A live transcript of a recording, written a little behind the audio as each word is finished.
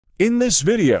In this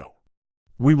video,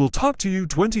 we will talk to you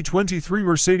 2023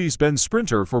 Mercedes-Benz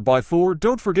Sprinter 4x4.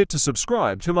 Don't forget to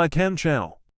subscribe to my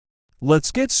channel.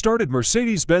 Let's get started.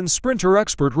 Mercedes-Benz Sprinter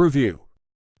Expert Review.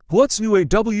 What's new? A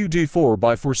WD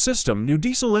 4x4 system, new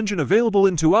diesel engine available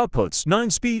in 2 outputs,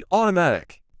 9-speed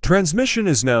automatic. Transmission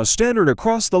is now standard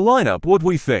across the lineup. What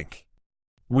we think?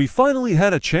 We finally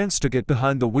had a chance to get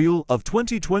behind the wheel of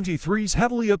 2023's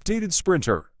heavily updated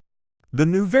Sprinter. The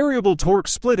new variable torque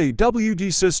split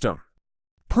AWD system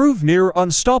proved near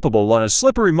unstoppable on a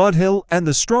slippery mud hill, and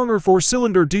the stronger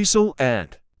 4-cylinder diesel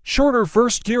and shorter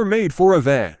first gear made for a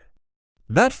van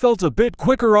that felt a bit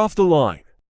quicker off the line.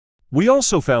 We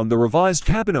also found the revised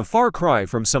cabin a far cry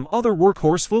from some other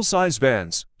workhorse full-size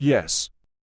vans. Yes,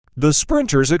 the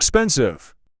Sprinter's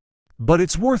expensive, but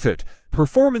it's worth it.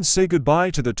 Performance. Say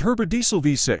goodbye to the turbo diesel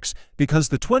V6 because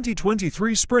the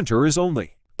 2023 Sprinter is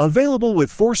only available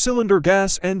with 4-cylinder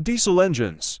gas and diesel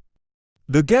engines.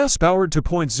 The gas-powered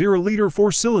 2.0-liter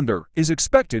 4-cylinder is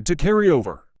expected to carry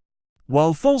over,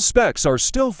 while full specs are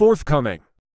still forthcoming.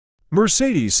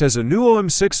 Mercedes says a new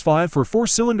OM65 for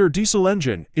 4-cylinder diesel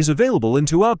engine is available in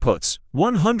 2 outputs,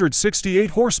 168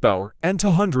 horsepower and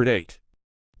 208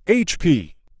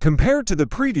 HP, compared to the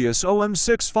previous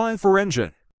OM65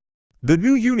 engine. The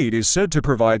new unit is said to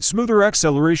provide smoother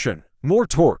acceleration, more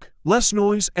torque, less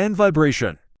noise and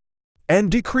vibration, and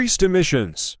decreased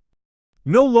emissions.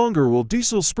 No longer will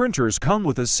diesel Sprinters come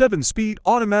with a 7-speed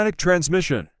automatic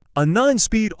transmission. A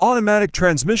 9-speed automatic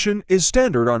transmission is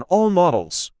standard on all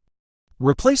models.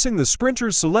 Replacing the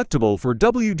Sprinter's selectable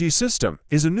 4WD system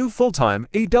is a new full-time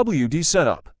AWD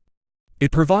setup.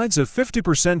 It provides a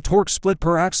 50% torque split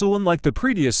per axle, unlike the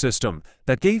previous system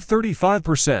that gave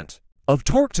 35% of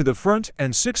torque to the front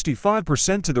and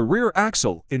 65% to the rear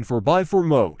axle in 4x4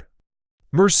 mode.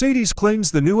 Mercedes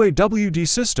claims the new AWD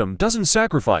system doesn't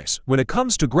sacrifice when it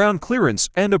comes to ground clearance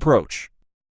and approach,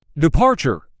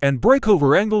 departure, and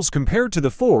breakover angles compared to the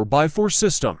 4x4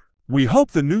 system. We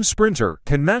hope the new Sprinter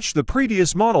can match the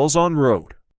previous models on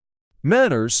road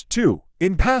manners too.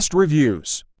 In past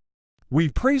reviews,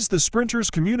 we've praised the Sprinter's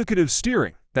communicative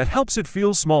steering that helps it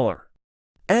feel smaller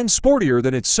and sportier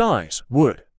than its size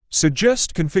would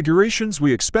suggest. Configurations.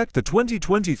 We expect the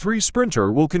 2023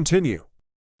 Sprinter will continue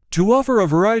to offer a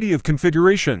variety of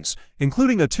configurations,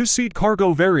 including a 2-seat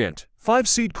cargo variant,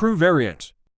 5-seat crew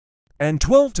variant, and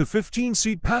 12 to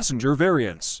 15-seat passenger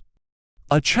variants.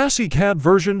 A chassis cab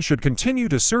version should continue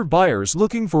to serve buyers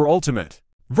looking for ultimate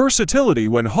versatility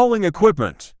when hauling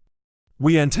equipment.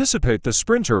 We anticipate the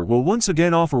Sprinter will once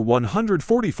again offer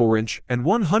 144-inch and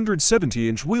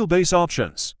 170-inch wheelbase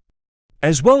options,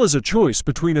 as well as a choice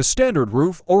between a standard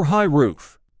roof or high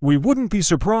roof. We wouldn't be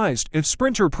surprised if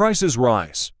Sprinter prices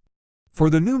rise. For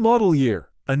the new model year,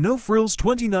 a no-frills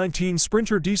 2019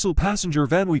 Sprinter diesel passenger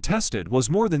van we tested was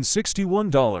more than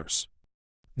 $61.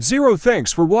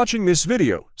 Thanks for watching this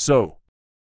video. So,